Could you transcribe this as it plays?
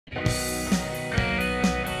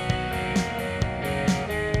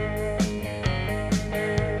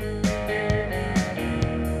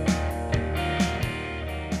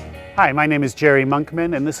Hi, my name is Jerry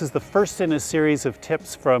Monkman, and this is the first in a series of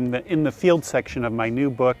tips from the In the Field section of my new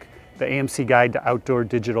book, The AMC Guide to Outdoor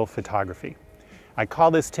Digital Photography. I call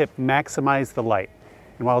this tip Maximize the Light.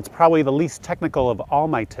 And while it's probably the least technical of all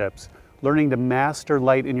my tips, learning to master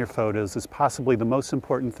light in your photos is possibly the most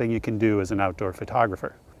important thing you can do as an outdoor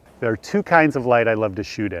photographer. There are two kinds of light I love to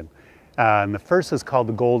shoot in. And the first is called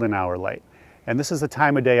the golden hour light. And this is the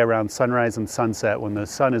time of day around sunrise and sunset when the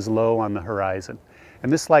sun is low on the horizon.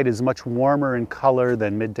 And this light is much warmer in color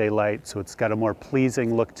than midday light, so it's got a more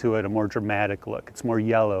pleasing look to it, a more dramatic look. It's more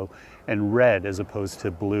yellow and red as opposed to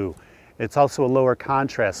blue. It's also a lower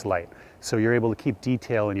contrast light, so you're able to keep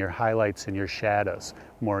detail in your highlights and your shadows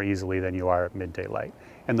more easily than you are at midday light.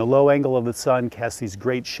 And the low angle of the sun casts these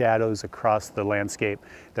great shadows across the landscape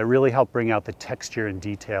that really help bring out the texture and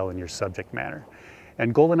detail in your subject matter.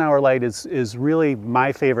 And golden hour light is really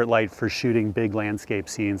my favorite light for shooting big landscape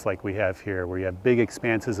scenes like we have here, where you have big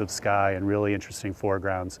expanses of sky and really interesting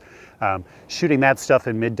foregrounds. Shooting that stuff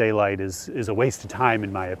in midday light is a waste of time,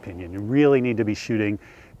 in my opinion. You really need to be shooting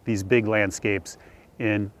these big landscapes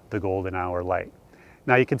in the golden hour light.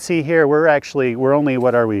 Now you can see here, we're only,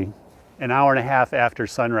 what are we, an hour and a half after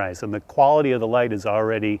sunrise, and the quality of the light is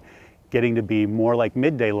already getting to be more like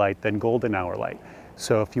midday light than golden hour light.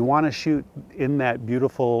 So if you want to shoot in that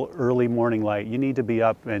beautiful early morning light, you need to be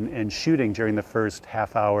up and shooting during the first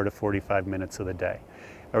half hour to 45 minutes of the day,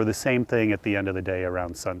 or the same thing at the end of the day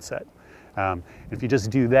around sunset. If you just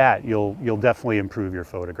do that, you'll definitely improve your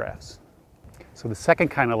photographs. So the second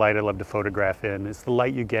kind of light I love to photograph in is the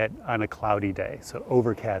light you get on a cloudy day, so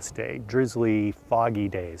overcast day, drizzly, foggy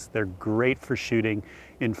days. They're great for shooting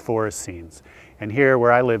in forest scenes. And here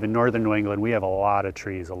where I live in northern New England, we have a lot of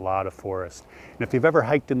trees, a lot of forest. And if you've ever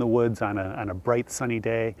hiked in the woods on a bright sunny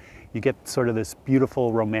day, you get sort of this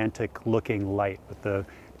beautiful romantic looking light with the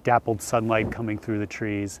dappled sunlight coming through the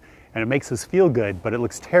trees. And it makes us feel good, but it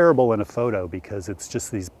looks terrible in a photo because it's just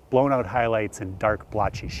these blown out highlights and dark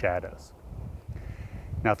blotchy shadows.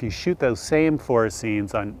 Now if you shoot those same forest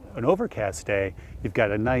scenes on an overcast day, you've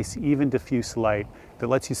got a nice even diffuse light that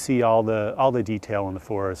lets you see all the detail in the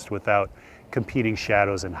forest without competing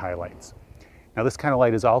shadows and highlights. Now this kind of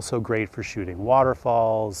light is also great for shooting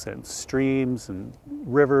waterfalls and streams and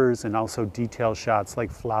rivers, and also detail shots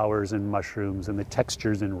like flowers and mushrooms and the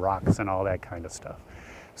textures in rocks and all that kind of stuff.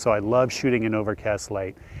 So I love shooting in overcast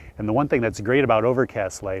light. And the one thing that's great about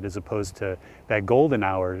overcast light as opposed to that golden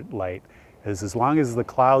hour light is as long as the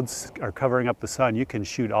clouds are covering up the sun, you can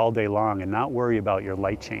shoot all day long and not worry about your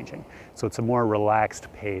light changing. So it's a more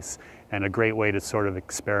relaxed pace and a great way to sort of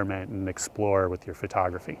experiment and explore with your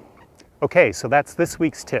photography. Okay, so that's this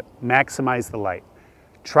week's tip, maximize the light.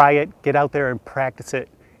 Try it, get out there and practice it,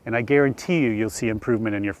 and I guarantee you'll see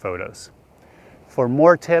improvement in your photos. For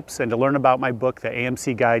more tips and to learn about my book, The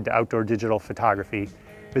AMC Guide to Outdoor Digital Photography,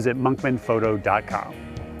 visit monkmanphoto.com.